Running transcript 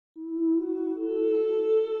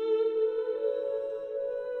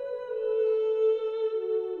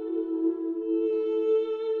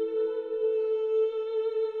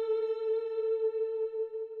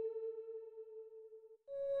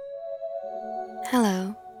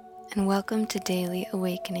Hello, and welcome to Daily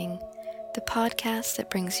Awakening, the podcast that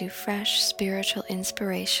brings you fresh spiritual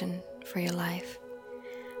inspiration for your life.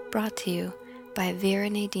 Brought to you by Vera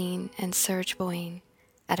Nadine and Serge Boyne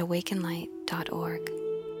at awakenlight.org.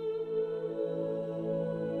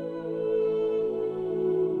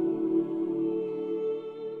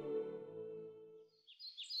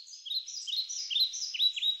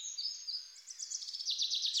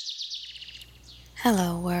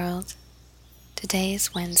 Hello, world. Today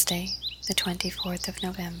is Wednesday, the 24th of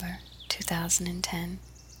November, 2010.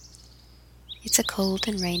 It's a cold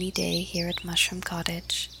and rainy day here at Mushroom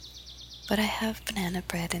Cottage, but I have banana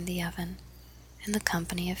bread in the oven and the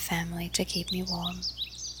company of family to keep me warm.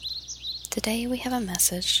 Today we have a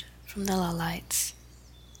message from the Lullites.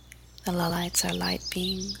 The Lullites are light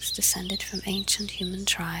beings descended from ancient human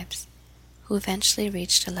tribes who eventually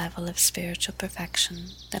reached a level of spiritual perfection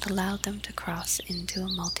that allowed them to cross into a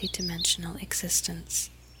multidimensional existence.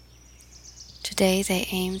 Today they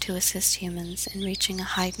aim to assist humans in reaching a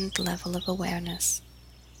heightened level of awareness,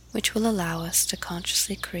 which will allow us to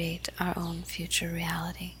consciously create our own future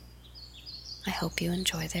reality. I hope you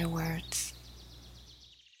enjoy their words.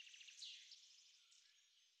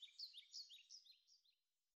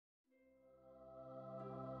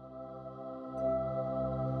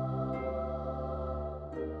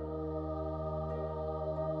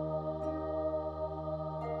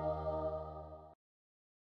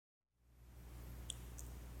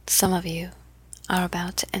 Some of you are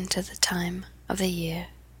about to enter the time of the year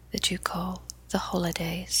that you call the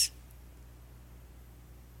holidays.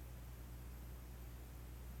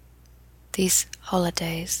 These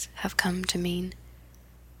holidays have come to mean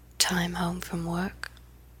time home from work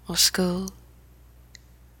or school,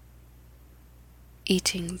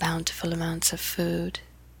 eating bountiful amounts of food,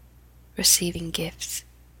 receiving gifts.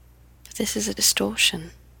 But this is a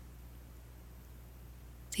distortion.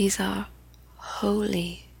 These are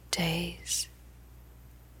holy days.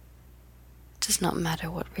 It does not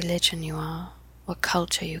matter what religion you are, what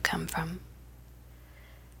culture you come from.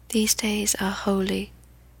 These days are holy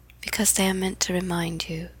because they are meant to remind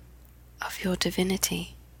you of your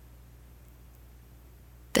divinity,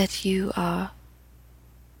 that you are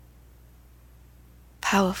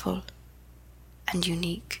powerful and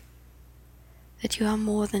unique, that you are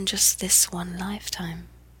more than just this one lifetime,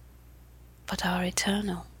 but are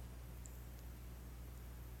eternal.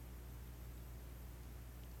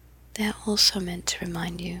 They are also meant to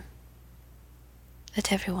remind you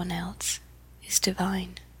that everyone else is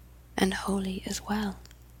divine and holy as well.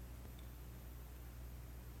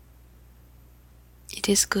 It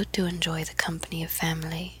is good to enjoy the company of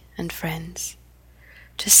family and friends,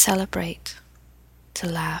 to celebrate, to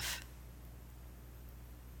laugh.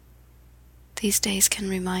 These days can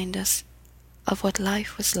remind us of what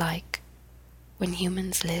life was like when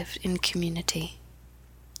humans lived in community,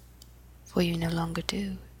 for you no longer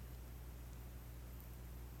do.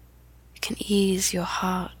 It can ease your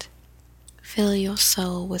heart, fill your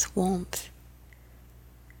soul with warmth,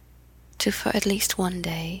 to for at least one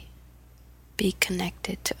day be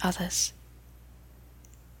connected to others.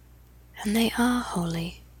 And they are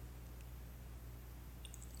holy,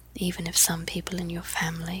 even if some people in your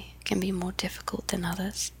family can be more difficult than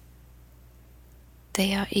others.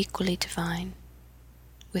 They are equally divine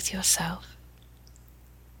with yourself.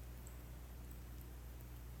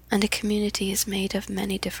 And a community is made of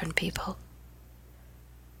many different people,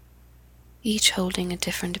 each holding a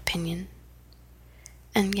different opinion,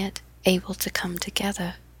 and yet able to come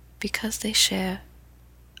together because they share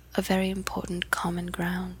a very important common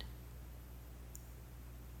ground.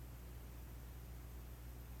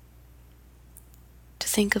 To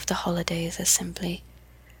think of the holidays as simply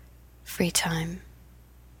free time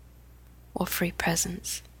or free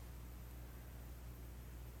presence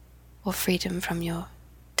or freedom from your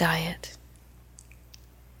diet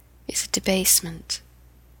is a debasement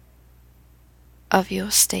of your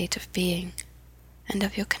state of being and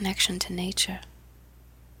of your connection to nature.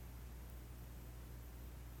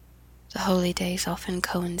 The holy days often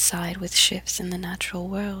coincide with shifts in the natural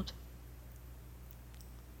world.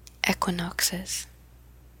 Equinoxes,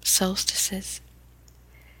 solstices,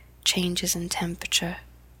 changes in temperature,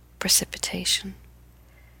 precipitation.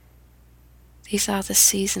 These are the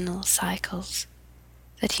seasonal cycles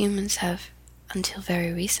that humans have, until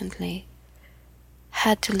very recently,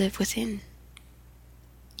 had to live within.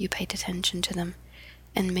 You paid attention to them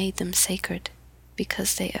and made them sacred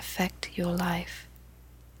because they affect your life.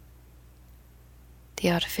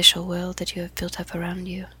 The artificial world that you have built up around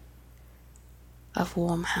you, of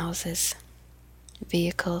warm houses,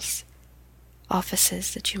 vehicles,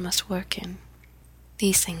 offices that you must work in,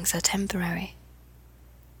 these things are temporary.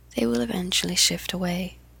 they will eventually shift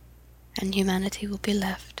away, and humanity will be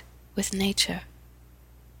left with nature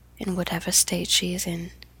in whatever state she is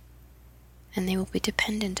in, and they will be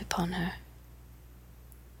dependent upon her.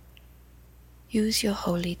 Use your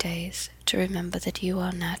holy days to remember that you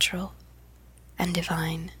are natural and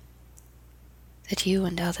divine, that you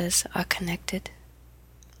and others are connected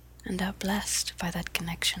and are blessed by that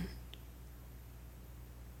connection.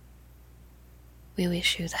 We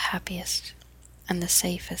wish you the happiest and the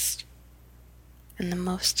safest and the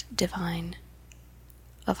most divine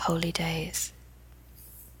of holy days.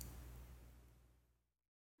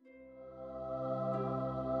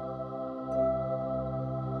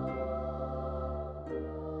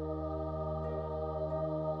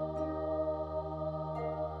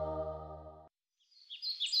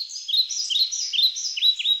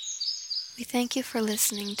 We thank you for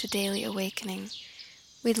listening to Daily Awakening.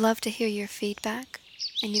 We'd love to hear your feedback,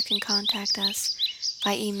 and you can contact us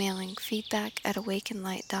by emailing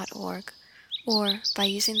feedback@awakenlight.org or by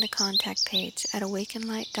using the contact page at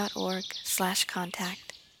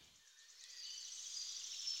awakenlight.org/contact.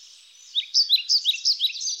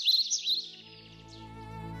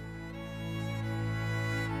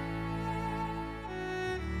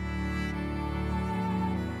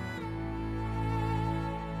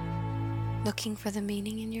 Looking for the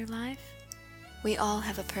meaning in your life? We all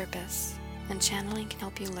have a purpose, and channeling can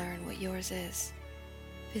help you learn what yours is.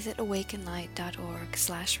 Visit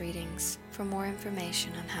awakenlight.org/readings for more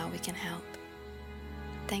information on how we can help.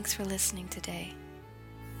 Thanks for listening today.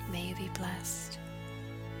 May you be blessed.